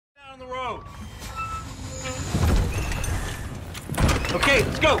Okay,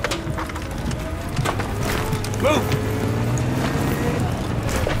 let's go! Move!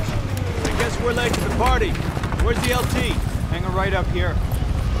 I guess we're late to the party. Where's the LT? Hanging right up here.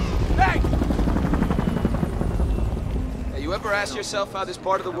 Hey! Hey, you ever ask yourself how this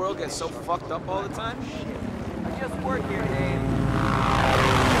part of the world gets so fucked up all the time? I just work here, Dave.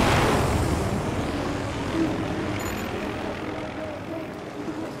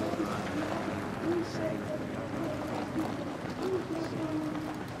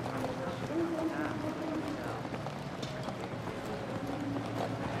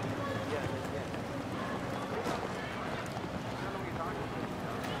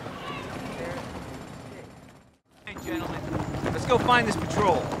 Hey, gentlemen, let's go find this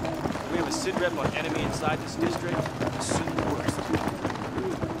patrol. We have a sit rep on enemy inside this district. Assume the worst.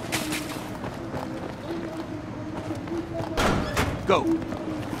 Go!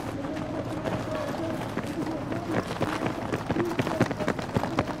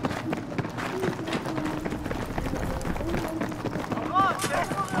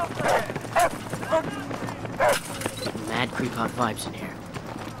 Mad creep-out vibes in here.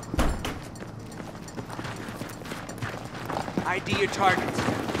 ID your targets.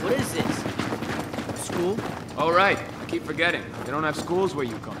 What is this? School? Oh, right. I keep forgetting. They don't have schools where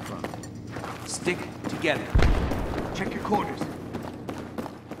you come from. Stick together. Check your quarters.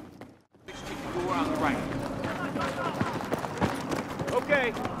 Door on the right.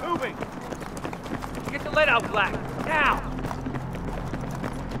 Okay, moving! Get the lead out, Black. Now!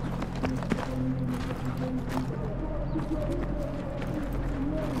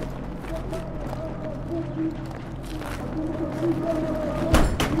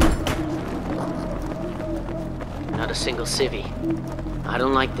 Not a single civvy. I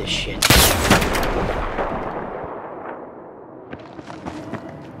don't like this shit.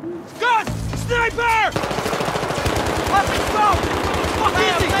 Gun! Sniper! Up and go! What the fuck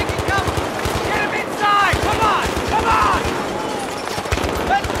is he?